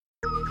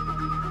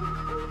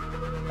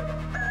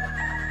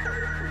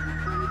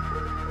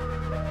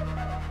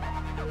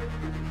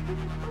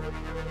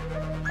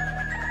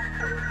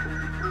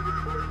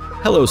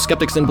Hello,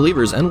 skeptics and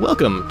believers, and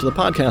welcome to the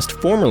podcast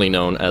formerly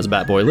known as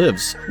Batboy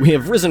Lives. We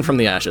have risen from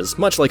the ashes,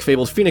 much like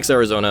fabled Phoenix,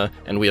 Arizona,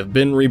 and we have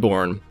been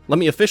reborn. Let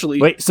me officially...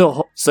 Wait,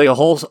 so a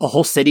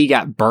whole city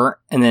got burnt,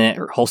 and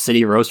then a whole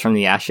city rose from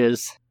the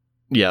ashes?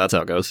 Yeah, that's how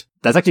it goes.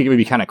 That's actually going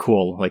to be kind of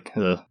cool,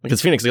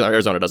 because Phoenix,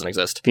 Arizona doesn't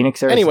exist.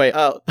 Phoenix, Arizona? Anyway,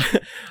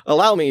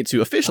 allow me to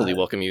officially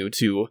welcome you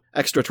to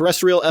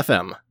Extraterrestrial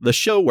FM, the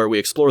show where we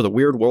explore the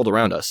weird world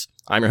around us.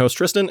 I'm your host,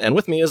 Tristan, and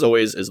with me, as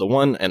always, is the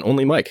one and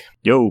only Mike.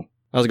 Yo.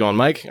 How's it going,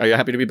 Mike? Are you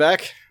happy to be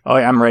back? Oh,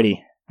 yeah, I'm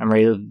ready. I'm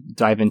ready to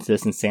dive into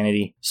this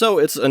insanity. So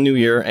it's a new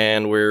year,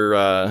 and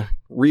we're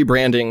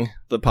rebranding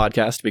the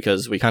podcast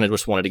because we kind of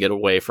just wanted to get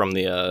away from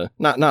the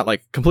not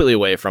like completely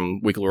away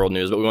from Weekly World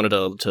News, but we wanted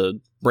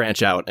to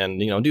branch out and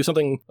do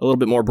something a little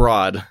bit more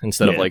broad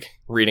instead of like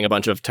reading a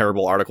bunch of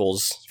terrible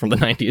articles from the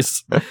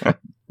 90s.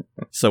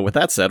 So with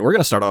that said, we're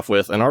going to start off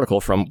with an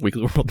article from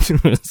Weekly World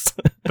News.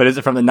 But is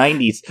it from the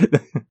 90s?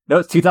 No,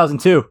 it's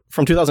 2002.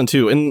 From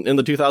 2002. In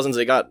the 2000s,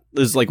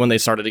 this is like when they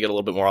started to get a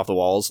little bit more off the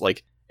walls.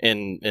 Like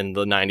in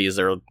the 90s,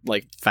 they were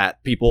like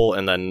fat people,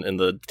 and then in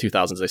the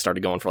 2000s, they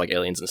started going for like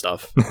aliens and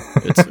stuff.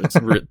 It's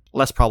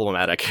less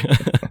problematic.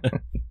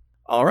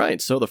 All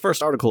right, so the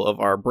first article of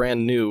our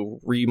brand new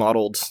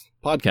remodeled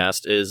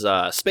podcast is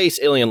Space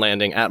Alien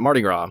Landing at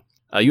Mardi Gras.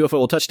 A UFO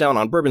will touch down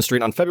on Bourbon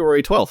Street on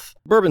February 12th.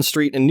 Bourbon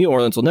Street in New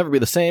Orleans will never be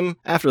the same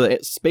after the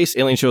space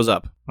alien shows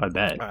up. I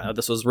bet.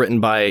 This was written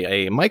by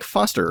a Mike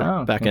Foster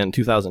back in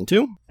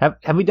 2002.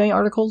 Have we done any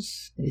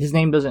articles? His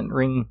name doesn't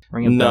ring a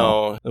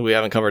bell. No, we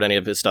haven't covered any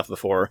of his stuff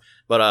before.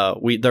 But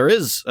there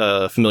is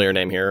a familiar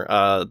name here.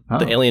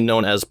 The alien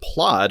known as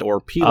Plod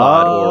or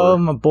Pelod or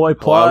my boy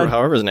Plod.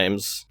 However his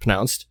name's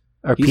pronounced.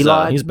 Or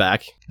Pelod. He's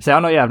back. So I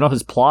don't know. Yeah, I don't know if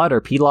it's Plod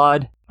or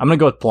Pelod. I'm gonna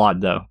go with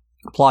Plod though.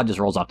 Plod just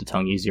rolls off the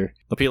tongue easier.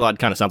 The Pelod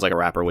kind of sounds like a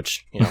rapper,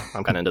 which,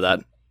 I'm kind of into that.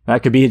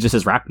 That could be just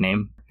his rap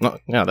name. Oh,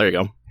 yeah, there you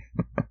go.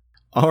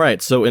 All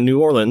right, so in New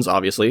Orleans,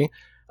 obviously,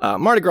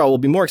 Mardi Gras will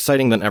be more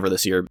exciting than ever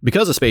this year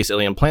because a space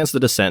alien plans to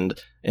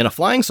descend in a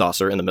flying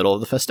saucer in the middle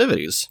of the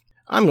festivities.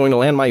 I'm going to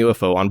land my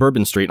UFO on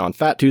Bourbon Street on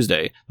Fat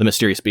Tuesday, the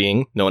mysterious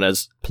being, known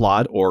as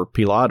Plod or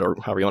Pelod, or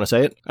however you want to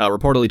say it,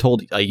 reportedly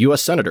told a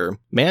U.S. senator,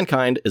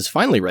 mankind is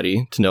finally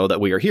ready to know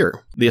that we are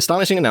here. The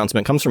astonishing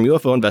announcement comes from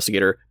UFO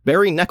investigator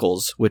Barry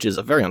Neckles, which is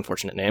a very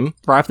unfortunate name.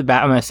 Right off the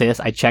bat, I'm going to say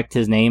this. I checked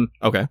his name.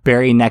 Okay.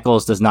 Barry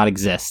Neckles does not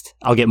exist.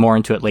 I'll get more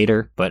into it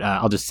later, but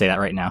I'll just say that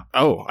right now.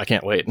 Oh, I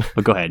can't wait.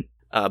 But go ahead.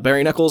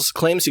 Barry Neckles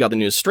claims he got the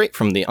news straight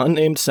from the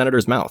unnamed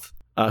senator's mouth.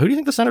 Who do you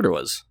think the senator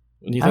was?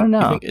 I don't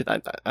know.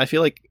 I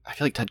feel like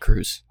Ted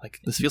Cruz. Like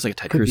this feels like a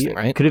Ted Cruz thing,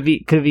 right? Could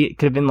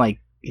have been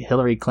like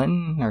Hillary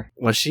Clinton or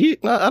was she?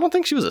 No, I don't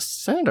think she was a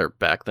senator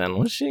back then.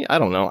 Was she? I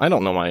don't know. I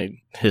don't know my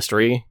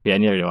history. Yeah,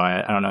 neither do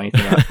I. I don't know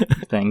anything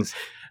about things.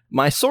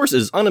 My source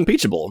is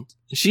unimpeachable.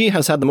 She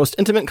has had the most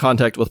intimate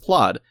contact with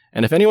Plod,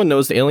 and if anyone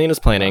knows the alien is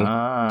planning,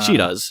 she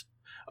does.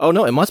 Oh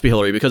no, it must be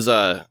Hillary because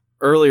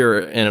earlier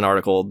in an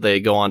article they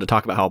go on to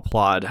talk about how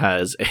Plod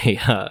has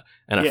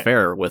an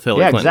affair with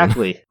Hillary Clinton. Yeah,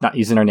 exactly. Not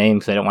using her name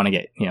because I don't want to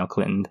get,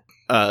 Clinton.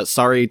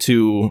 Sorry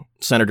to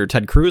Senator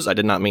Ted Cruz. I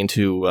did not mean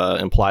to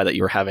imply that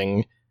you were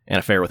having an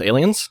affair with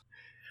aliens.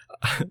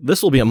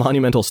 This will be a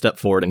monumental step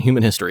forward in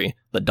human history,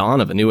 the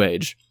dawn of a new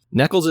age.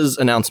 Neckles'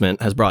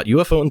 announcement has brought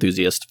UFO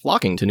enthusiasts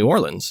flocking to New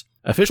Orleans.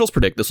 Officials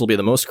predict this will be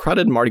the most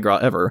crowded Mardi Gras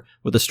ever,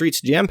 with the streets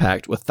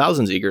jam-packed with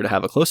thousands eager to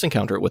have a close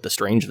encounter with the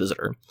strange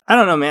visitor. I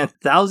don't know, man.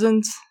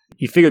 Thousands?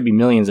 You figure it'd be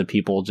millions of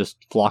people just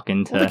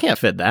flocking to... Well, they can't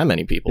fit that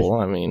many people.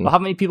 I mean... Well, how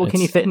many people can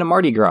you fit in a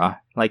Mardi Gras?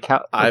 Like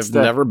how? I've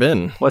never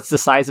been. What's the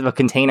size of a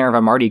container of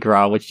a Mardi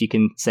Gras, which you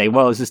can say,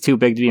 well, this is too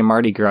big to be a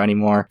Mardi Gras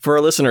anymore? For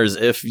our listeners,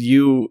 if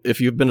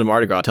you've been to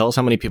Mardi Gras, tell us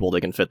how many people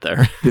they can fit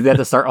there. Do they have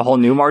to start a whole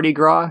new Mardi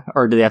Gras?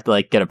 Or do they have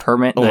to get a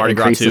permit to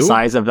increase the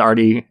size of the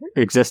already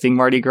existing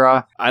Mardi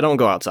Gras? I don't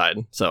go outside,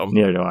 so...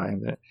 Neither do I,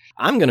 but...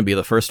 I'm going to be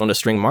the first one to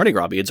string Mardi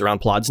Gras beads around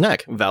Plod's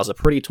neck, vows a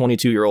pretty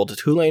 22-year-old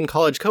Tulane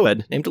College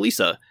co-ed named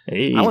Lisa.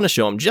 Hey. I want to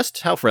show him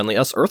just how friendly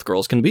us Earth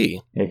girls can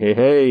be.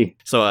 Hey.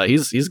 So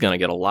he's going to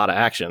get a lot of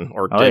action,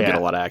 or did get a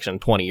lot of action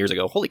 20 years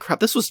ago. Holy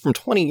crap, this was from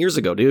 20 years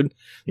ago, dude.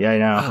 Yeah, I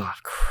know. Oh,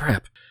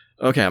 crap.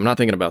 Okay, I'm not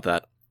thinking about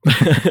that.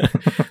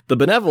 The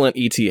benevolent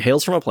ET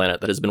hails from a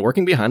planet that has been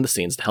working behind the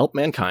scenes to help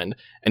mankind,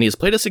 and he has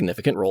played a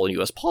significant role in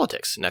U.S.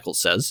 politics, Neckles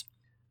says.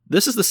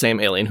 This is the same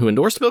alien who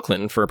endorsed Bill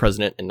Clinton for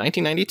president in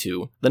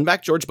 1992, then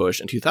backed George Bush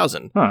in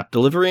 2000,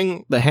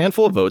 delivering the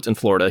handful of votes in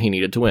Florida he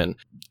needed to win.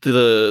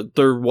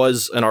 There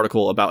was an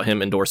article about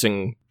him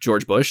endorsing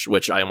George Bush,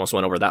 which I almost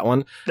went over that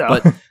one.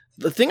 But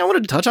the thing I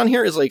wanted to touch on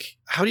here is,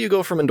 how do you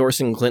go from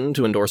endorsing Clinton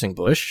to endorsing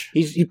Bush?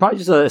 He's probably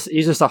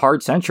just a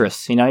hard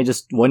centrist. He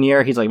just 1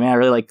 year he's like, man, I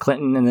really like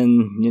Clinton, and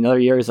then another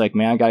year he's like,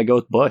 man, I gotta go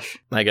with Bush.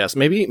 I guess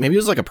maybe it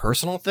was a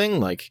personal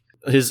thing,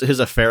 his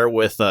affair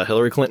with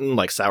Hillary Clinton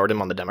soured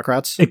him on the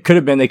Democrats. It could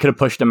have been they could have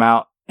pushed him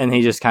out, and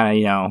he just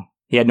kind of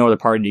he had no other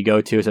party to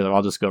go to, so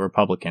I'll just go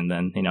Republican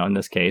then. In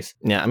this case.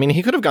 Yeah, I mean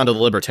he could have gone to the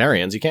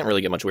Libertarians. You can't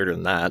really get much weirder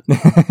than that.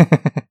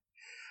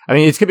 I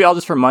mean, it could be all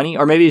just for money,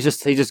 or maybe he's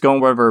just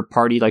going wherever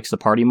party likes the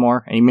party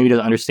more, and he maybe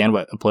doesn't understand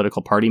what a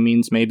political party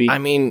means. Maybe. I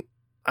mean,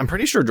 I'm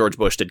pretty sure George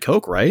Bush did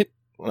coke, right?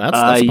 Well,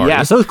 that's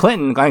yeah, so was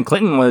Clinton.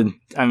 Clinton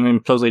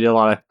supposedly did a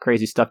lot of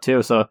crazy stuff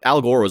too. So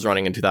Al Gore was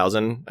running in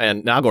 2000,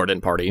 and Al Gore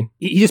didn't party.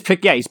 He just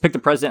picked the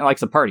president that likes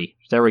to party.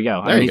 There we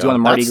go. He's doing the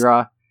Mardi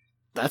Gras.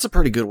 That's a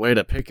pretty good way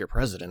to pick your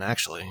president,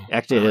 actually.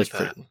 Actually, it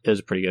is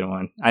a pretty good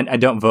one. I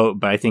don't vote,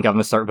 but I think I'm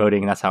going to start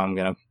voting, and that's how I'm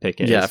going to pick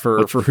it. Yeah,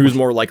 for who's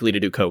more likely to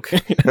do coke.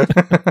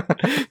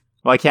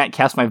 Well, I can't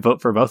cast my vote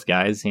for both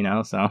guys,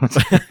 so.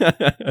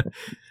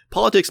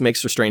 Politics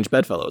makes for strange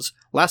bedfellows.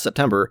 Last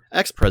September,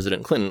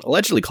 ex-President Clinton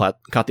allegedly caught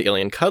the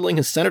alien cuddling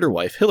his senator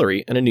wife,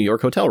 Hillary, in a New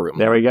York hotel room.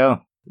 There we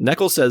go.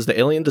 Nichols says the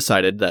alien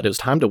decided that it was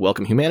time to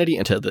welcome humanity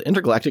into the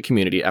intergalactic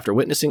community after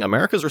witnessing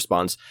America's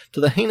response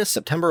to the heinous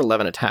September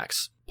 11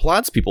 attacks.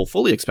 Plodd's people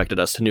fully expected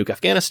us to nuke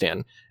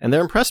Afghanistan, and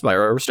they're impressed by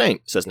our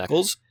restraint, says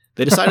Nichols.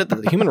 They decided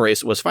that the human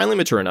race was finally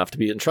mature enough to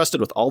be entrusted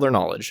with all their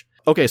knowledge.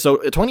 Okay, so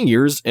 20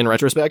 years in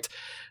retrospect,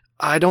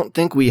 I don't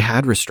think we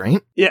had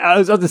restraint. Yeah, I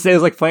was about to say, it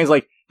was like funny, it's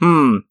like,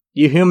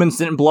 you humans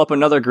didn't blow up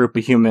another group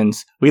of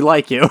humans. We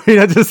like you.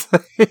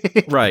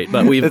 Right,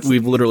 but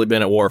we've literally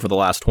been at war for the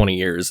last 20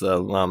 years.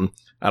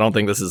 I don't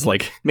think this is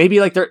like... Maybe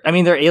like they're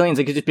aliens.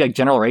 They could just be like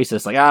general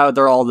racist. Like,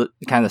 they're all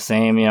kind of the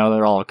same,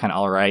 they're all kind of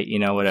all right,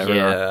 whatever.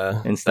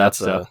 Yeah, and stuff.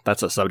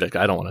 That's a subject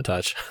I don't want to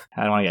touch.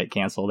 I don't want to get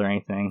canceled or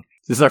anything.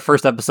 This is our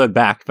first episode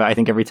back, but I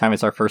think every time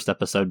it's our first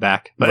episode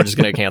back. But we're just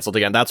going to get canceled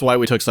again. That's why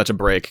we took such a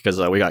break, because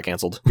we got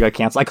canceled. I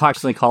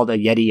constantly called a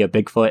Yeti a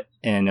Bigfoot,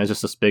 and it was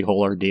just this big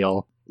whole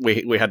ordeal.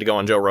 We had to go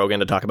on Joe Rogan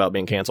to talk about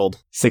being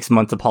canceled. 6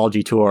 month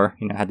apology tour.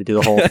 Had to do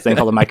the whole thing,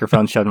 hold the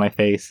microphone shoved in my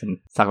face, and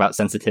talk about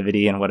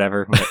sensitivity and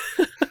whatever.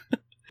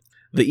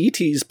 The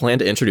ETs plan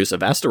to introduce a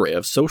vast array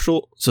of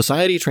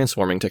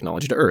society-transforming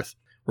technology to Earth.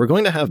 We're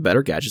going to have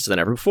better gadgets than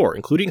ever before,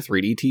 including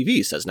 3D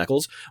TV, says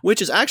Nichols,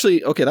 which is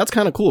actually, okay, that's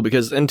kind of cool,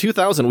 because in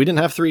 2000, we didn't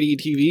have 3D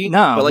TV,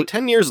 but like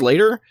 10 years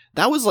later,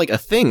 that was like a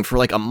thing for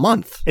like a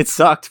month. It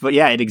sucked, but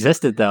yeah, it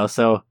existed though,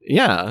 so...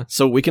 Yeah,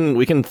 so we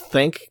can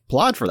thank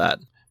Plodd for that.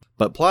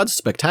 But Plodd's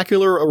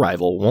spectacular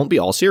arrival won't be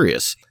all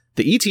serious.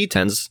 The ET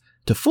tends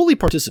to fully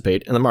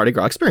participate in the Mardi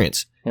Gras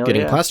experience,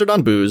 getting plastered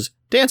on booze,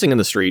 dancing in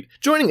the street,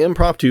 joining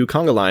impromptu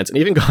conga lines, and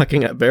even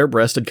gawking at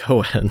bare-breasted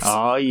co-eds.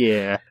 Oh,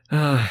 yeah.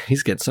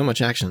 He's getting so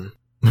much action.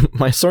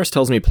 My source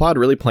tells me Plodd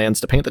really plans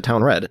to paint the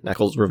town red,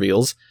 Nichols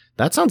reveals.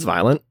 That sounds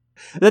violent.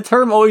 The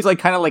term always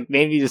kind of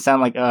made me just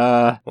sound like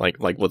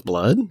Like with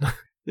blood?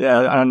 Yeah,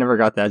 I never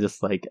got that.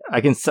 Just like,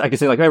 I can say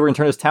like, hey, we're gonna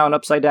turn this town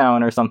upside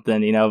down or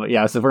something, But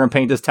yeah, so if we're gonna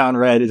paint this town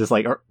red, it's just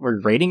like, we're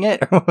rating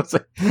it?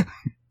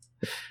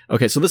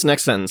 Okay, so this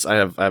next sentence I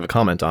have a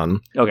comment on.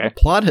 Okay.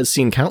 Plodd has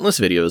seen countless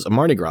videos of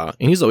Mardi Gras,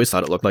 and he's always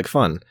thought it looked like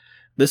fun.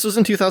 This was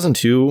in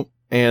 2002,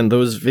 and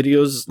those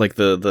videos, like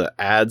the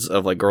ads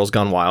of like Girls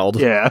Gone Wild,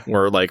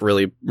 were like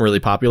really, really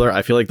popular.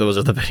 I feel like those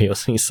are the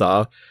videos he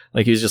saw.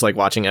 Like he was just like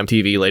watching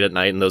MTV late at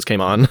night, and those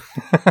came on.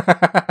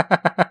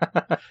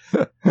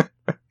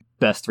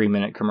 Best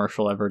 3-minute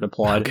commercial ever to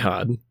Plodd. Oh,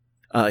 God.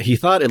 He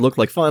thought it looked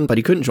like fun, but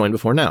he couldn't join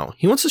before now.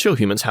 He wants to show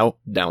humans how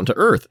down to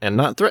earth and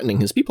not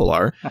threatening his people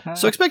are,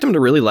 so expect him to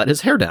really let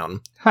his hair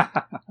down.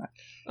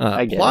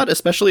 Plodd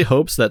especially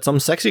hopes that some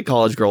sexy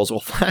college girls will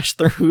flash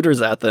their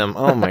hooters at them.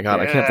 Oh my God,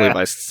 I can't believe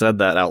I said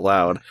that out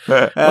loud.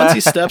 Once he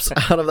steps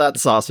out of that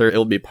saucer,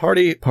 it'll be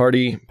party,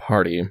 party,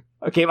 party.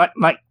 Okay,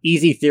 my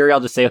easy theory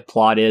I'll just say with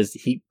Plodd is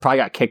he probably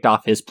got kicked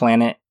off his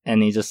planet,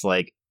 and he just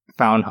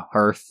found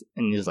Earth,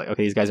 and he's like,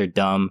 okay, these guys are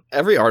dumb.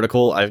 Every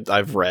article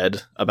I've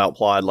read about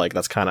Plodd,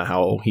 that's kind of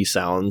how he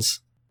sounds.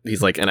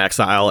 He's in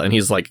exile, and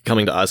he's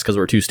coming to us because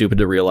we're too stupid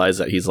to realize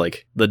that he's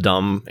the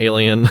dumb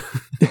alien.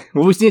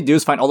 What we need to do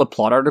is find all the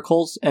Plodd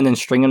articles and then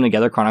string them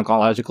together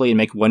chronologically and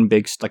make one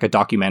big a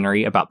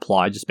documentary about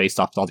Plodd just based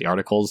off all the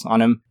articles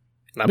on him.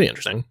 That'd be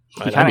interesting.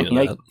 He kind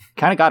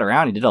of got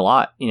around. He did a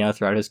lot,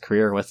 throughout his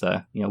career with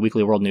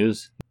Weekly World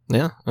News.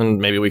 Yeah, and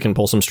maybe we can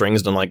pull some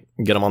strings to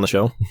get him on the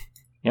show.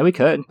 Yeah, we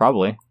could,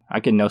 probably. I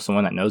could know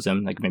someone that knows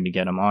him that could maybe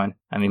get him on.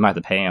 I mean, you might have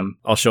to pay him.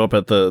 I'll show up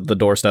at the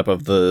doorstep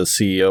of the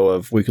CEO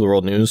of Weekly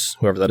World News,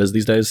 whoever that is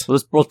these days.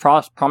 We'll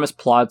promise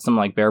Plodd some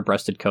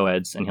bare-breasted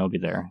co-eds, and he'll be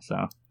there,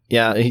 so.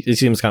 Yeah, he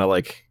seems kind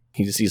of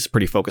he's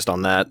pretty focused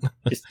on that.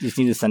 Just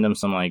need to send him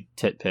some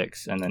tit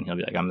pics, and then he'll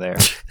be like, I'm there.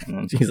 And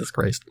then... Jesus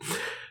Christ.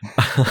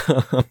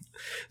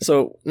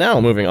 So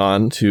now moving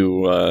on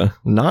to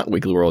not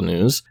Weekly World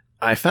News,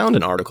 I found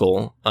an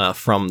article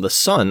from The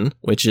Sun,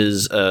 which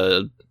is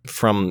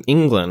from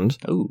England.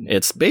 Ooh.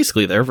 It's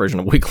basically their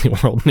version of Weekly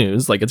World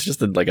News. It's just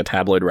a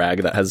tabloid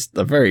rag that has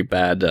a very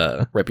bad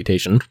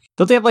reputation.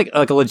 Don't they have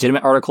a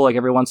legitimate article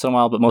every once in a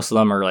while, but most of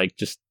them are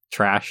just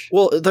trash?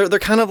 Well, they're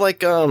kind of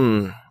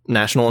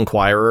National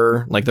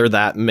Enquirer. They're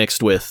that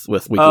mixed with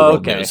Weekly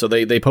World News. So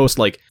they post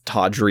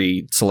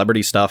tawdry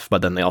celebrity stuff,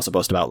 but then they also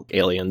post about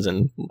aliens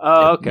and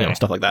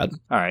stuff like that.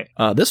 All right.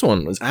 This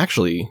one was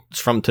actually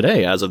from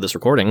today as of this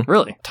recording.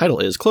 Really? Title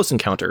is Close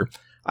Encounter.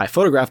 I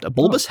photographed a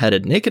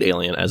bulbous-headed naked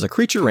alien as a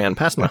creature ran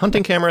past my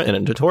hunting camera in a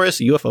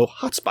notorious UFO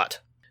hotspot.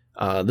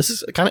 This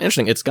is kind of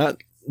interesting. It's got,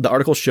 the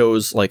article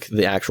shows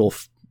the actual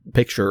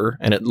picture,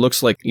 and it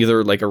looks like either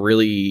a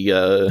really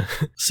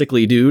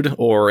sickly dude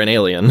or an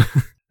alien.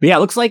 But yeah, it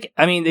looks like,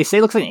 I mean, they say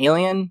it looks like an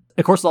alien.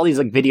 Of course, with all these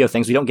like video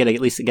things, we don't get at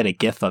least get a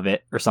GIF of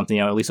it or something,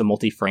 at least a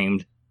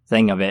multi-framed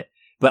thing of it.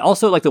 But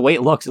also, like, the way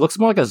it looks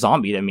more like a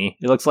zombie to me.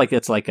 It looks like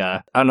it's like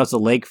I don't know, it's a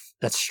leg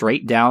that's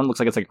straight down. Looks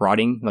like it's like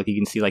rotting. Like, you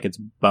can see like its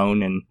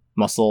bone and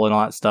muscle and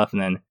all that stuff.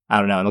 And then, I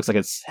don't know, it looks like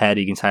its head.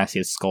 You can kind of see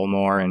its skull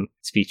more and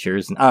its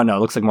features. And I don't know, it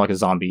looks like more like a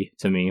zombie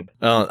to me.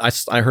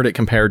 I heard it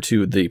compared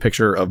to the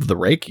picture of the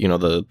rake,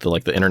 the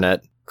like the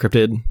internet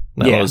cryptid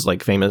that was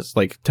like famous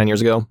like 10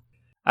 years ago.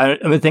 I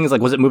mean, the thing is,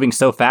 like, was it moving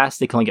so fast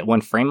they can only get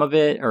one frame of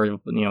it, or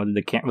was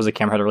the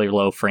camera had a really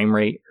low frame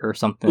rate or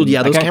something? Well,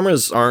 yeah, those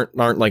cameras aren't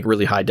like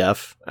really high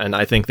def, and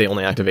I think they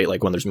only activate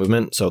like when there's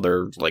movement, so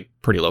they're like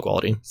pretty low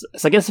quality. So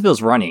I guess if it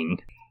was running,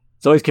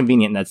 it's always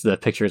convenient that the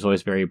picture is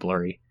always very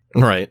blurry.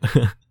 Right.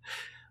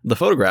 The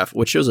photograph,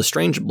 which shows a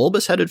strange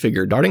bulbous-headed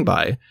figure darting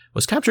by,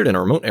 was captured in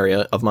a remote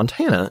area of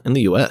Montana in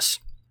the U.S.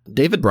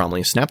 David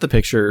Bromley snapped the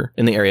picture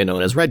in the area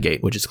known as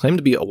Redgate, which is claimed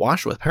to be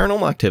awash with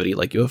paranormal activity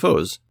like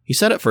UFOs. He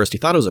said at first he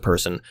thought it was a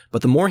person,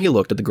 but the more he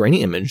looked at the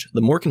grainy image,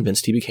 the more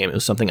convinced he became it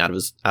was something out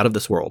of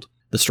this world.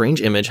 The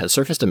strange image has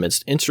surfaced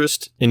amidst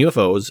interest in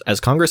UFOs as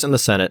Congress and the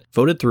Senate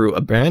voted through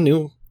a brand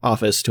new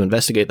office to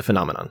investigate the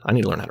phenomenon. I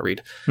need to learn how to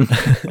read.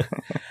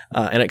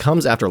 And it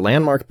comes after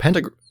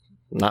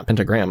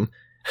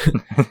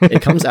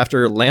It comes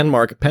after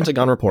landmark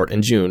Pentagon report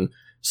in June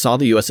saw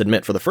the U.S.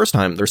 admit for the first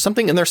time there's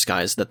something in their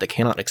skies that they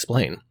cannot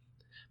explain.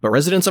 But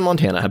residents of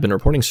Montana have been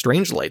reporting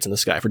strange lights in the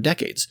sky for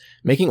decades,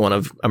 making one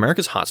of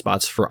America's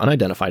hotspots for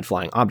unidentified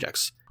flying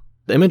objects.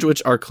 The image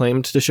which are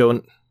claimed to show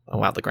oh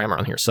wow, the grammar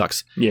on here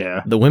sucks.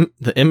 Yeah.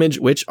 The image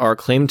which are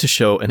claimed to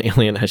show an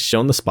alien has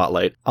shown the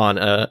spotlight on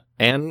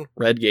Anne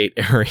Redgate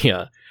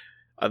area.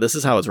 This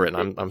is how it's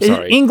written. I'm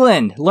sorry.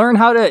 England. Learn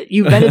how to.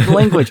 You invented the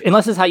language.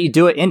 Unless it's how you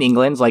do it in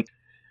England, like.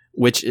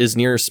 Which is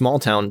near small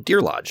town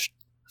Deer Lodge.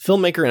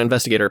 Filmmaker and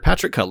investigator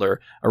Patrick Cutler,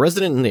 a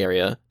resident in the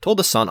area, told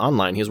The Sun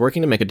online he was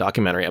working to make a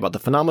documentary about the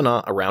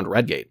phenomena around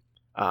Redgate.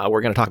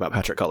 We're going to talk about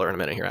Patrick Cutler in a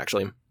minute here,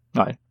 actually.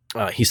 All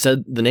right. He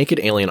said the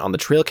naked alien on the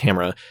trail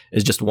camera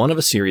is just one of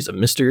a series of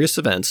mysterious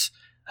events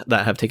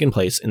that have taken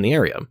place in the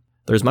area.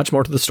 There's much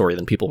more to the story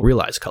than people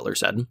realize, Cutler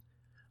said.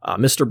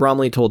 Mr.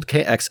 Bromley told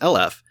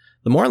KXLF,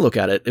 the more I look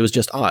at it, it was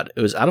just odd.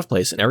 It was out of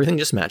place and everything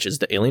just matches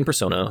the alien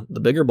persona, the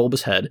bigger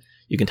bulbous head.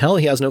 You can tell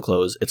he has no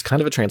clothes. It's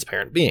kind of a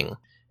transparent being.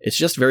 It's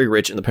just very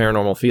rich in the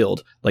paranormal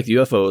field, like the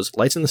UFOs,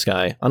 lights in the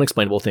sky,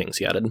 unexplainable things,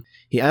 he added.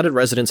 He added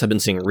residents have been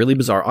seeing really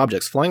bizarre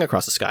objects flying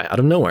across the sky out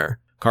of nowhere.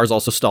 Cars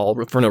also stall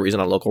for no reason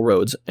on local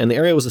roads, and the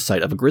area was the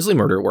site of a grisly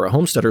murder where a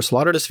homesteader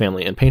slaughtered his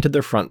family and painted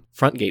their front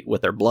gate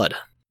with their blood.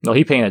 No,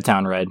 he painted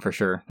town red for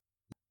sure.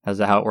 Is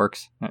that how it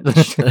works?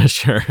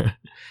 Sure.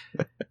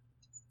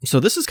 So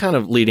this is kind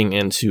of leading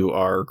into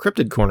our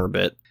Cryptid Corner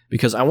bit,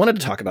 because I wanted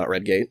to talk about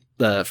Redgate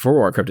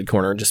for our Cryptid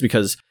Corner, just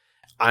because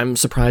I'm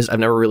surprised I've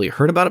never really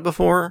heard about it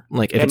before.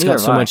 Like, if it's got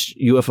so much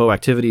UFO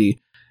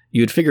activity,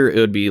 you'd figure it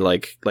would be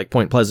like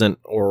Point Pleasant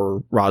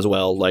or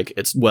Roswell, like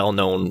it's well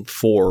known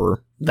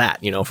for that,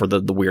 for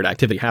the weird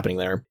activity happening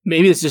there.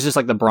 Maybe it's just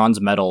like the bronze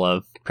medal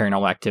of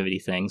paranormal activity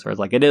things, where it's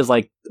like it is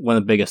like one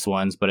of the biggest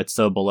ones, but it's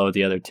so below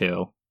the other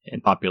two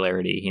in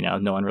popularity,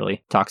 no one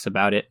really talks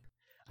about it.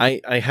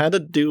 I had to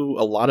do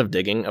a lot of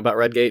digging about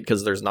Redgate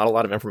because there's not a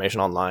lot of information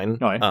online.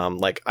 Oh,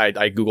 yeah.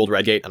 I Googled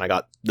Redgate and I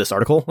got this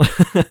article.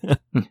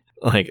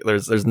 Like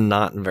there's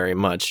not very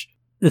much.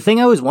 The thing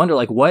I always wonder,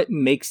 like, what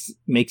makes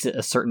it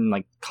a certain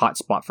like hot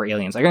spot for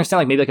aliens? I understand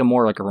like maybe like a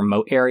more like a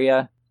remote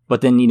area, but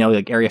then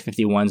like Area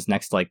 51's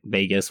next to like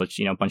Vegas, which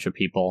a bunch of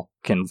people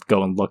can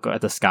go and look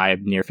at the sky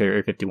near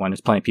Area 51. There's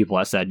plenty of people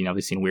that said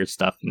they've seen weird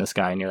stuff in the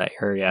sky near that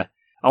area.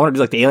 I wonder, do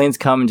like the aliens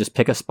come and just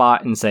pick a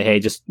spot and say, hey,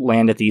 just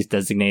land at these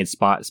designated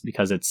spots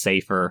because it's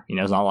safer,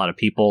 there's not a lot of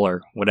people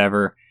or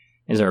whatever.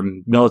 Is there a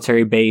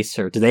military base,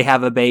 or do they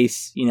have a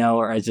base,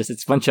 or it's a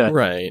bunch of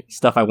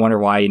stuff. I wonder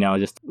why,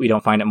 just we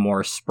don't find it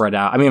more spread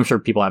out. I mean, I'm sure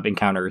people have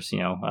encounters,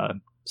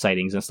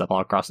 sightings and stuff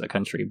all across the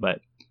country, but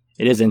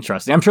it is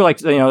interesting. I'm sure like,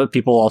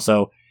 people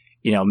also,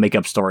 make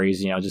up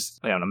stories, just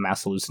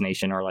mass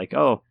hallucination, or like,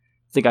 oh,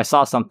 I think I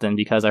saw something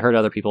because I heard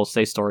other people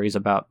say stories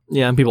about.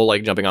 Yeah, and people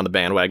like jumping on the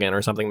bandwagon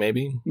or something,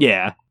 maybe.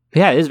 Yeah.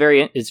 Yeah, it's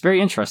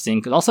very interesting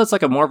because also it's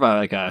like a more of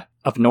a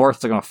up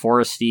north, like a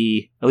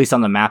foresty. At least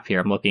on the map here,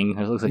 I'm looking.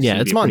 It looks like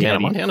it's Montana.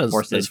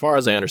 Montana's, as far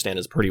as I understand,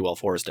 is pretty well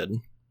forested.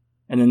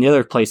 And then the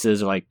other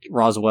places are like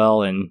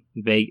Roswell and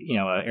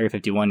Area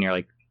 51 near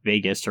like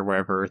Vegas or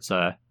wherever. It's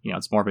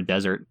it's more of a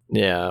desert.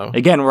 Yeah.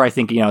 Again, where I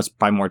think it's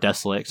probably more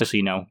desolate,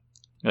 especially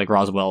like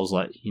Roswell's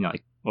like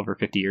like over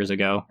 50 years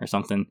ago or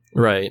something.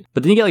 Right.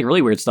 But then you get like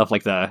really weird stuff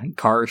like the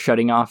car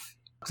shutting off.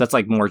 Because that's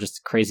like more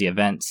just crazy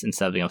events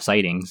instead of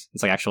sightings.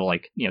 It's like actual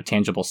like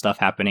tangible stuff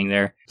happening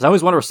there. Because I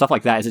always wonder with stuff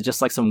like that, is it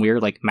just like some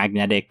weird like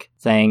magnetic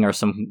thing or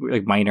some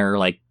like minor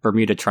like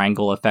Bermuda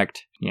Triangle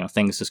effect?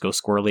 Things just go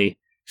squirrely,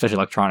 especially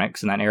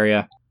electronics in that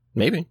area.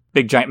 Maybe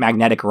big giant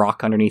magnetic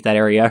rock underneath that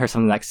area or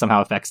something that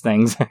somehow affects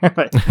things.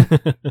 But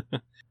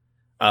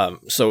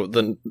so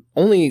the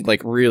only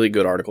like really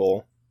good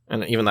article,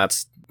 and even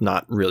that's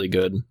not really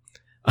good,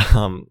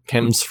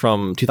 comes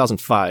from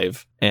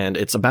 2005, and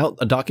it's about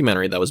a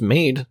documentary that was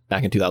made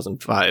back in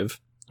 2005,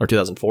 or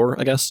 2004,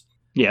 I guess.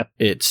 Yeah.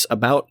 It's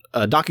about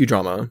a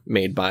docudrama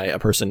made by a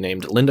person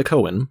named Linda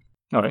Cohen.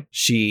 Okay.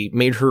 She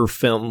made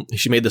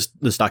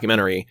this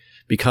documentary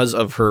because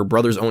of her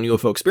brother's own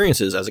UFO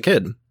experiences as a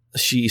kid.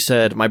 She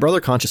said, "My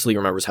brother consciously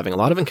remembers having a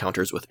lot of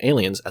encounters with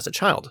aliens as a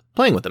child,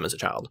 playing with them as a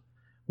child.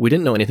 We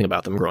didn't know anything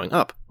about them growing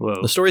up.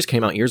 Whoa. The stories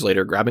came out years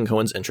later, grabbing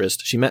Cohen's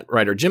interest. She met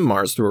writer Jim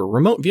Mars through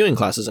remote viewing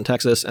classes in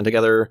Texas, and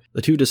together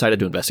the two decided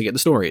to investigate the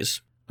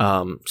stories."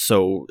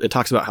 So it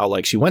talks about how,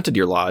 like, she went to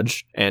Deer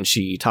Lodge and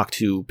she talked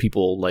to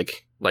people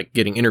like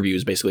getting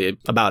interviews basically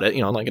about it,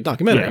 like a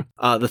documentary.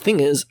 Yeah. The thing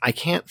is, I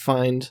can't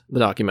find the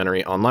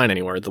documentary online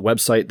anywhere. The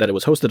website that it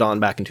was hosted on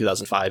back in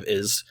 2005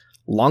 is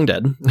long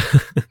dead.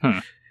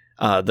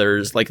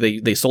 There's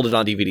they sold it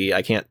on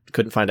DVD.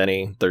 Couldn't find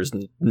any. There's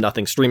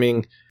nothing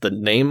streaming. The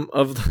name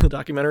of the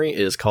documentary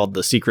is called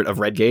The Secret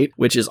of Redgate,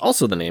 which is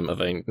also the name of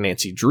a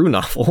Nancy Drew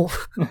novel,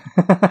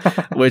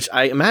 which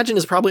I imagine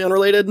is probably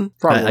unrelated.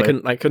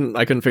 Probably. I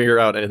couldn't figure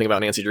out anything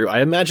about Nancy Drew.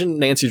 I imagine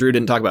Nancy Drew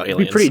didn't talk about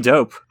aliens. It'd be pretty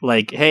dope.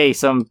 Like, hey,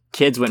 some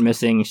kids went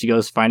missing. She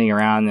goes finding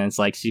around, and it's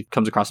like she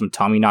comes across some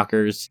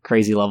Tommyknockers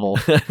crazy level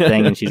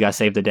thing, and she's got to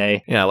save the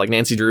day. Yeah, like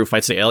Nancy Drew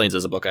Fights the Aliens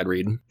is a book I'd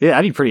read. Yeah,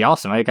 that'd be pretty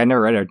awesome. Like, I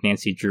never read a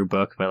Nancy Drew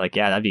book, but like,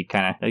 yeah, that'd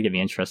get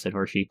me interested,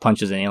 where she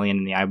punches an alien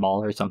in the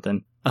eyeball or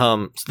something.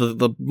 So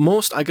the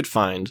most I could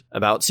find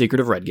about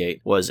Secret of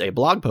Redgate was a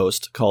blog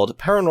post called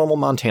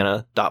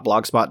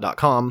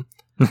paranormalmontana.blogspot.com.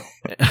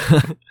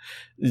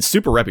 It's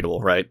super reputable,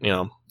 right?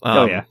 Oh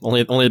yeah.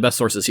 Only the best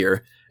sources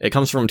here. It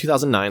comes from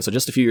 2009, so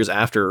just a few years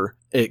after.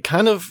 It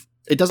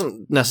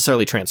doesn't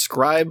necessarily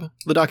transcribe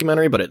the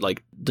documentary, but it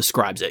like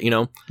describes it,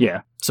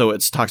 Yeah. So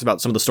it talks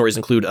about some of the stories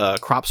include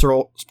crop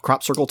circle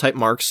type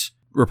marks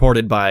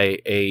reported by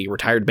a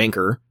retired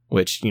banker,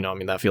 which,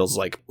 that feels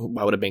like,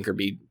 why would a banker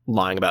be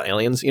lying about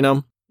aliens,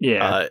 Yeah.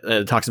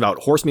 It talks about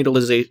horse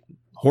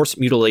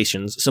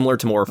mutilations, similar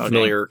to more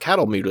familiar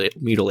cattle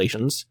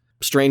mutilations,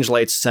 strange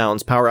lights,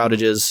 sounds, power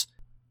outages.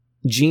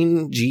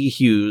 Gene G.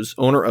 Hughes,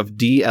 owner of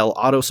DL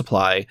Auto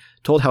Supply,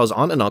 told how his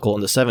aunt and uncle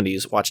in the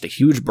 70s watched a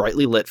huge,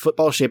 brightly lit,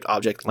 football-shaped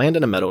object land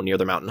in a meadow near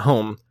their mountain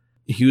home.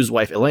 Hughes'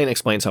 wife, Elaine,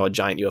 explains how a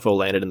giant UFO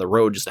landed in the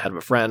road just ahead of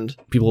a friend.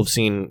 People have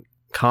seen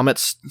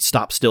comets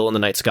stop still in the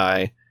night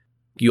sky,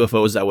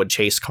 UFOs that would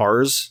chase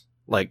cars,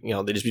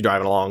 they'd just be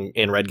driving along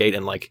in Redgate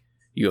and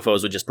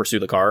UFOs would just pursue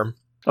the car.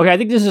 Okay, I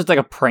think this is like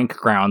a prank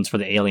grounds for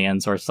the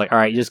aliens, where it's like, all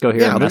right, you just go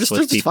here and mess with they're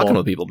just people. fucking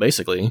with people,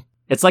 basically.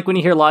 It's like when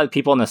you hear a lot of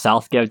people in the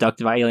South get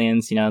abducted by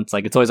aliens,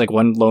 it's always like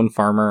one lone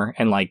farmer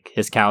and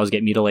his cows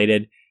get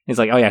mutilated. It's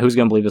like, oh yeah, who's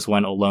going to believe this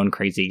one lone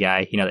crazy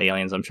guy? The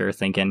aliens, I'm sure,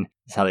 thinking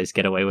is how they just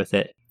get away with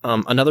it.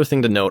 Another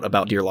thing to note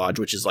about Deer Lodge,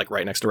 which is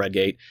right next to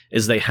Redgate,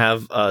 is they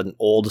have an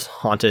old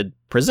haunted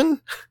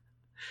prison.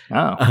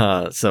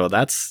 Oh. So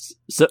that's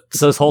so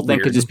this whole thing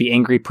weird. could just be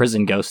angry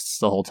prison ghosts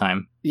the whole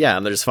time. Yeah,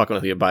 and they're just fucking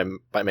with you by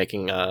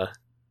making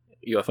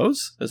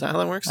UFOs. Is that how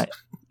that works?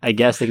 I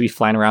guess they could be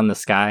flying around the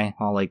sky,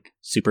 all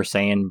Super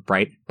Saiyan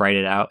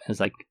brighted out. It's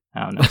like,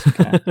 I don't know.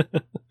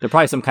 There's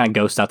probably some kind of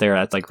ghost out there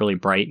that's really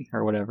bright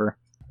or whatever.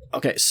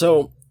 Okay,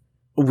 so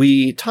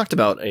we talked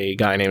about a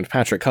guy named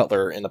Patrick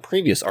Cutler in the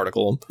previous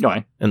article,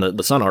 in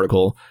the Sun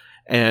article,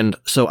 and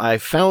so I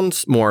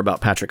found more about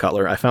Patrick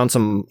Cutler. I found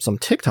some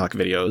TikTok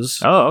videos.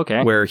 Oh,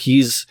 okay. Where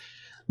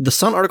the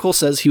Sun article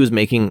says he was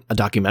making a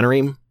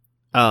documentary.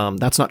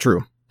 That's not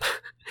true.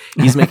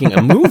 He's making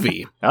a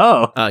movie.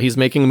 He's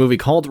making a movie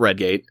called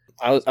Redgate.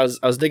 I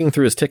was digging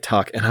through his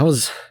TikTok, and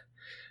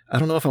I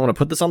don't know if I want to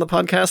put this on the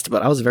podcast,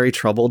 but I was very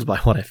troubled by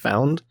what I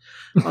found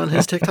on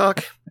his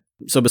TikTok.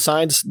 So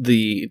besides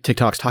the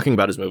TikToks talking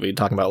about his movie,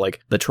 talking about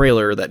the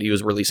trailer that he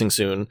was releasing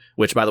soon,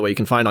 which by the way you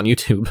can find on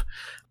YouTube,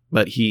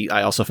 but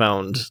I also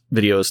found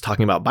videos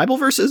talking about Bible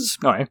verses.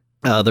 All right.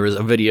 There was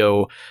a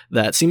video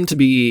that seemed to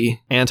be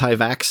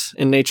anti-vax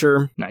in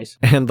nature. Nice.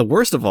 And the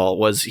worst of all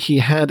was he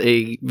had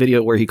a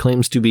video where he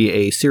claims to be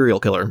a serial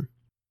killer.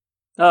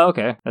 Oh,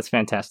 okay. That's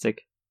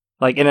fantastic.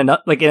 In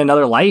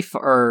another life,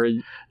 or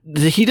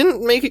he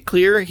didn't make it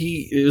clear.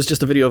 It was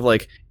just a video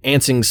of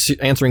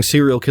answering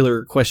serial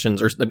killer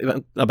questions or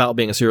about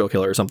being a serial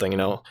killer or something,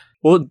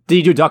 Well, did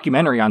you do a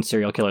documentary on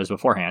serial killers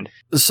beforehand?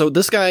 So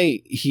this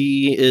guy,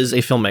 he is a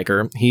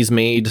filmmaker. He's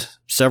made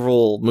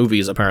several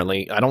movies,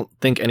 apparently. I don't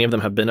think any of them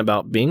have been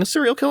about being a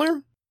serial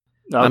killer.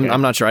 Okay.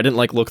 I'm not sure. I didn't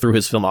look through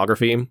his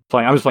filmography.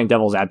 I'm just playing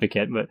devil's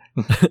advocate, but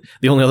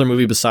the only other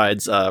movie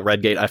besides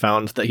Redgate I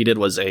found that he did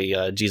was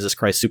a Jesus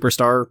Christ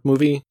Superstar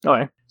movie.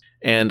 Okay.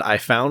 And I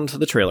found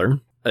the trailer.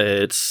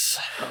 It's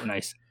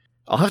nice.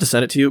 I'll have to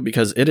send it to you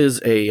because it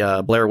is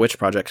a Blair Witch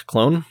Project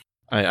clone.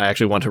 I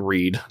actually want to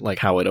read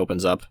how it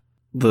opens up.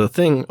 The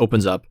thing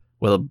opens up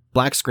with a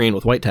black screen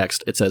with white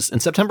text. It says, in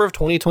September of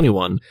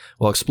 2021,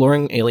 while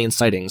exploring alien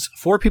sightings,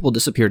 4 people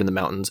disappeared in the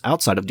mountains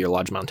outside of Deer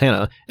Lodge,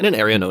 Montana, in an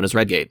area known as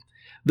Redgate.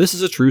 This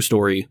is a true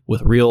story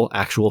with real,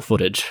 actual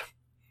footage.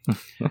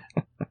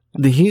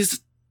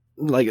 He's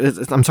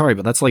I'm sorry,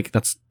 but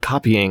that's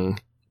copying,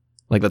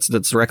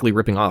 that's directly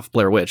ripping off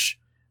Blair Witch,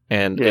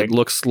 and it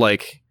looks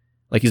like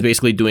Like he's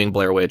basically doing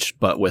Blair Witch,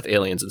 but with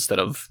aliens instead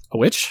of a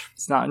witch.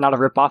 It's not a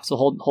ripoff. It's a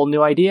whole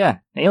new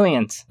idea.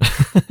 Aliens.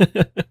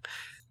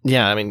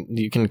 Yeah, I mean,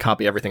 you can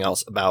copy everything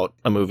else about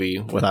a movie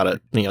without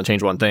it,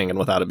 change one thing and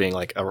without it being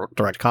like a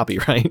direct copy,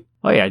 right?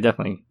 Oh yeah,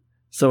 definitely.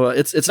 So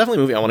it's definitely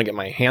a movie I want to get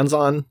my hands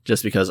on,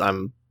 just because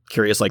I'm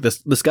curious. Like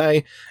this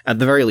guy, at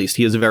the very least,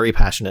 he is very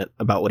passionate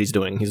about what he's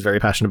doing. He's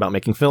very passionate about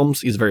making films.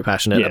 He's very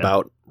passionate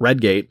about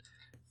Redgate.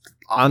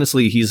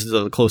 Honestly, he's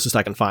the closest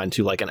I can find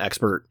to like an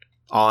expert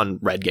on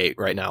Redgate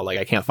right now. Like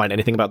I can't find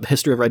anything about the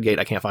history of Redgate.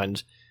 I can't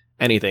find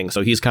anything.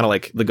 So he's kind of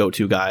like the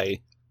go-to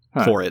guy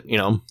for it,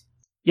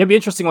 Yeah, it'd be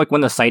interesting, like,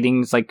 when the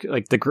sightings, like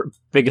the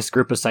biggest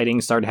group of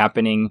sightings started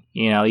happening,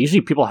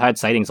 usually people had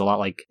sightings a lot,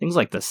 like, things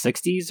like the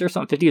 60s or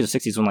something, 50s or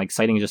 60s, when, like,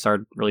 sightings just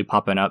started really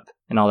popping up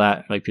and all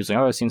that. Like, people saying,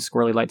 oh, I've seen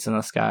squirrely lights in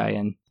the sky,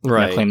 and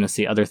claiming to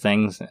see other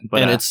things.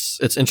 But, and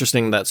it's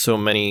interesting that so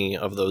many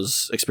of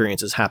those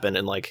experiences happen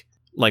in, like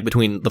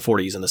between the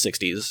 40s and the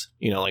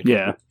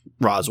 60s,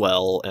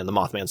 Roswell and the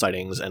Mothman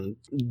sightings and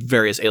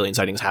various alien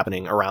sightings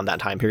happening around that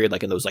time period,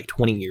 like, in those, like,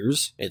 20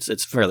 years.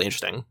 It's fairly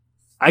interesting.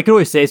 I could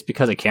always say it's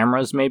because of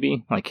cameras,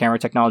 maybe. Like, camera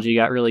technology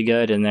got really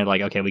good, and they're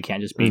like, okay, we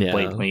can't just be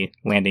blatantly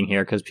landing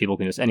here, because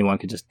anyone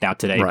could just, now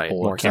today,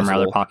 pull a camera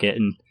out of their pocket.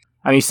 And,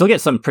 I mean, you still get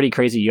some pretty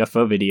crazy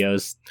UFO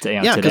videos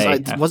today. Yeah,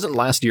 because wasn't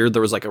last year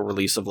there was, like, a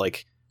release of,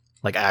 like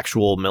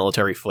actual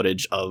military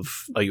footage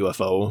of a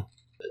UFO?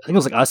 I think it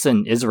was, like, us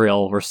and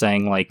Israel were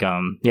saying, like,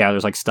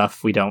 there's, like,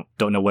 stuff we don't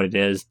know what it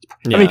is.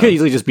 Yeah. I mean, it could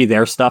easily just be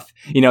their stuff,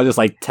 just,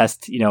 like,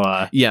 test,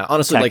 yeah,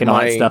 honestly,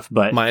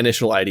 like, my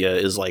initial idea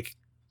is,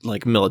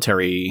 like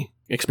military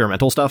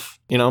experimental stuff,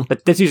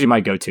 But that's usually my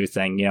go-to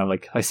thing,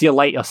 like I see a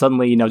light, I'll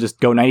suddenly, just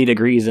go 90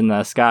 degrees in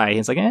the sky.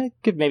 It's like, it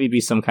could maybe be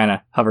some kind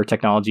of hover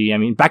technology. I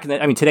mean,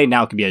 today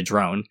now it could be a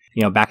drone.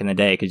 Back in the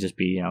day it could just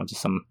be,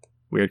 just some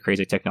weird,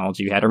 crazy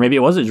technology we had. Or maybe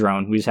it was a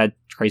drone. We just had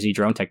crazy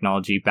drone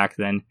technology back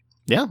then.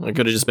 Yeah, it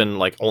could have just been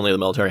like only the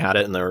military had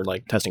it and they were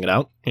like testing it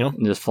out,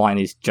 And just flying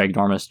these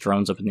ginormous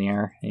drones up in the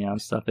air,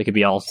 stuff. They could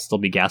be still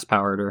be gas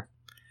powered or...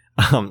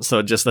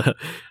 So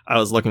I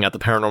was looking at the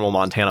Paranormal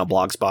Montana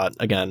blogspot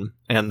again,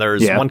 and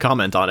there's one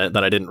comment on it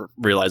that I didn't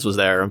realize was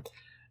there.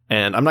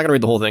 And I'm not going to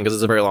read the whole thing because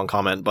it's a very long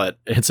comment, but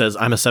it says,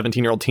 I'm a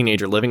 17-year-old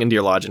teenager living in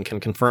Deer Lodge and can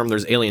confirm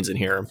there's aliens in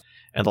here.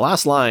 And the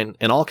last line,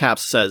 in all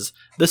caps, says,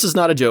 this is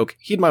not a joke.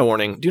 Heed my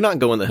warning. Do not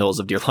go in the hills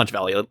of Deer Lodge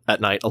Valley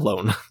at night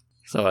alone.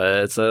 So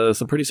it's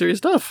some pretty serious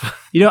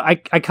stuff. I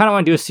kind of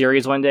want to do a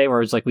series one day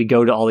where it's like we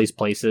go to all these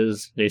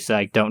places they say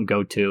like don't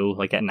go to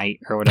like at night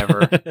or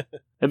whatever.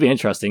 That'd be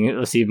interesting.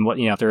 Let's see even what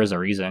if there is a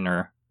reason,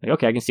 or like,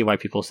 okay, I can see why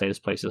people say this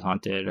place is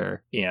haunted,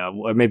 or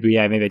or maybe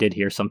I did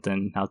hear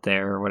something out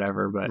there or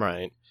whatever. But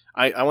right,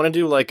 I want to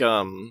do like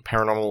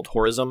paranormal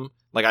tourism.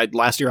 Like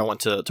last year I went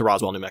to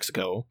Roswell, New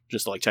Mexico,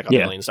 just to like check out the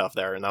alien stuff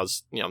there, and that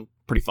was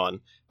pretty fun.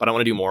 But I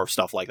want to do more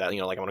stuff like that.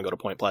 Like I want to go to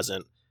Point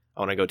Pleasant. I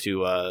want to go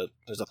to,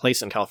 there's a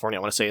place in California,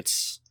 I want to say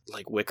it's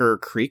like Wicker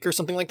Creek or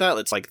something like that.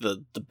 It's like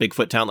the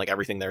Bigfoot town, like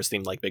everything there is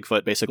themed like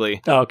Bigfoot,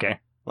 basically. Oh, okay.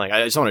 Like,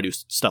 I just want to do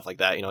stuff like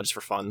that, just for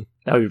fun.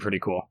 That would be pretty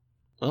cool.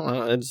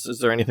 Well, is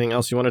there anything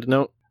else you wanted to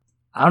note?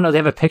 I don't know, they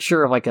have a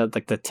picture of like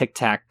the Tic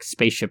Tac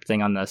spaceship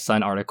thing on the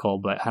Sun article,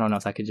 but I don't know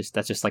if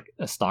that's just like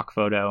a stock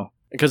photo.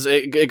 Because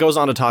it goes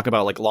on to talk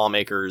about like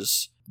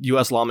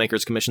U.S.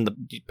 lawmakers commissioned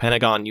the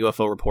Pentagon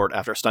UFO report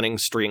after a stunning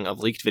string of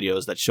leaked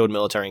videos that showed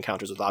military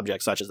encounters with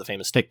objects such as the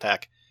famous Tic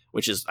Tac,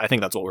 which is, I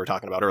think that's what we were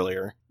talking about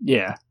earlier.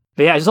 Yeah.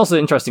 But yeah, it's also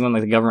interesting when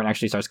like the government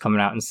actually starts coming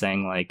out and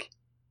saying like,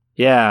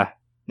 yeah,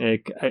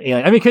 it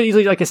could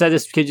easily, like I said,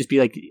 this could just be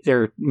like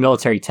their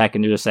military tech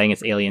and they're just saying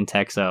it's alien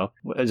tech, so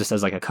it just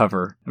as like a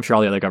cover. I'm sure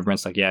all the other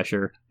governments like, yeah,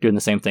 sure, doing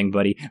the same thing,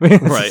 buddy.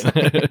 Right.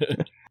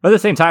 But at the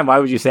same time, why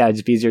would you say it'd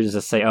just be easier just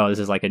to say, oh, this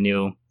is like a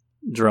new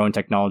drone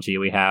technology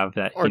we have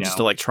that, or just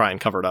to like try and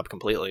cover it up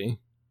completely.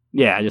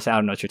 Yeah, I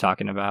don't know what you're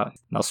talking about.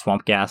 No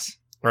swamp gas.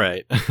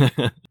 Right.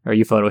 Or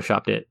you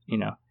photoshopped it,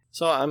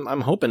 So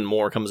I'm hoping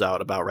more comes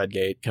out about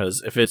Redgate,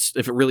 because if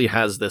it really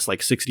has this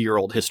like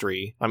 60-year-old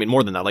history, I mean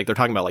more than that, like they're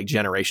talking about like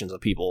generations of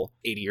people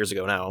 80 years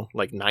ago now,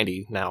 like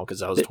 90 now,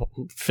 because that was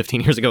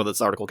 15 years ago this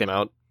article came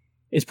out.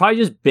 It's probably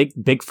just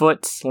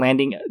Bigfoot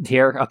landing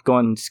here,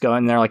 just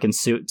going there like in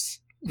suits.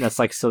 That's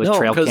like so the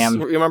trail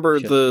cam. Remember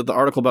the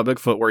article about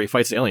Bigfoot where he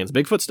fights the aliens?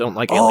 Bigfoots don't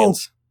like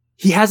aliens.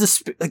 He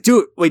has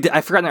dude. Wait,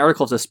 I forgot in the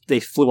article if they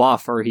flew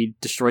off or he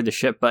destroyed the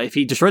ship. But if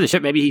he destroyed the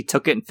ship, maybe he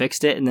took it and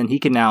fixed it, and then he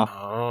can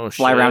now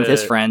fly around with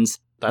his friends.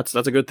 That's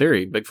a good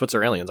theory. Bigfoots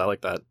are aliens. I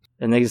like that.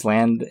 And they just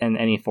land in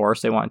any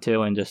forest they want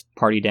to and just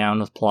party down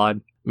with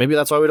Plod. Maybe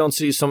that's why we don't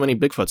see so many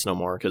Bigfoots no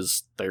more,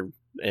 because they're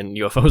in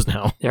UFOs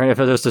now. They're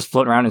just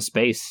floating around in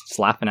space, just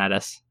laughing at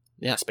us.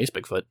 Yeah, space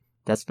Bigfoot.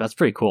 That's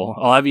pretty cool.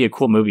 Oh, that'd be a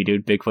cool movie,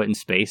 dude. Bigfoot in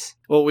space.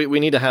 Well, we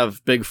need to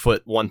have Bigfoot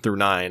 1 through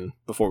 9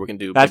 before we can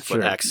do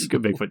Bigfoot X.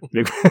 Good Bigfoot.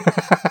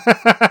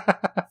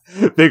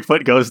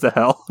 Bigfoot goes to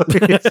hell.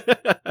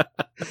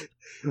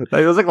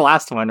 It was like the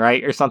last one,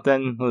 right, or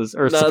something?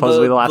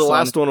 Supposedly the last one. The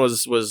last one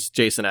was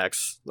Jason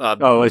X. It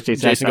was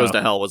Jason X. Jason Goes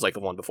to Hell was like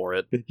the one before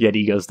it.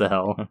 Yeti Goes to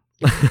Hell.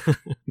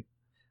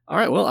 All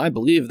right, well, I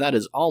believe that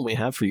is all we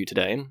have for you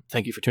today.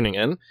 Thank you for tuning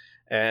in.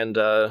 And,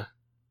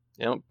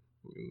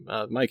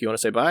 Mike, you want to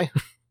say bye?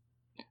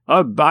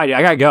 Oh, bye.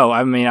 I gotta go.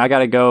 I mean, I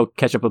gotta go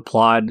catch up with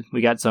Plod.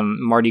 We got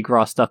some Mardi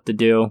Gras stuff to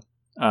do.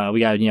 We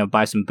gotta,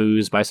 buy some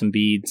booze, buy some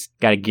beads.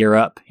 Gotta gear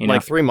up,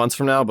 Like 3 months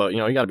from now, but, you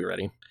gotta be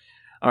ready.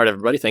 All right,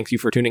 everybody, thank you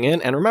for tuning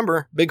in. And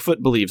remember,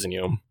 Bigfoot believes in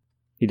you.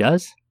 He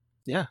does?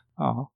 Yeah. Oh.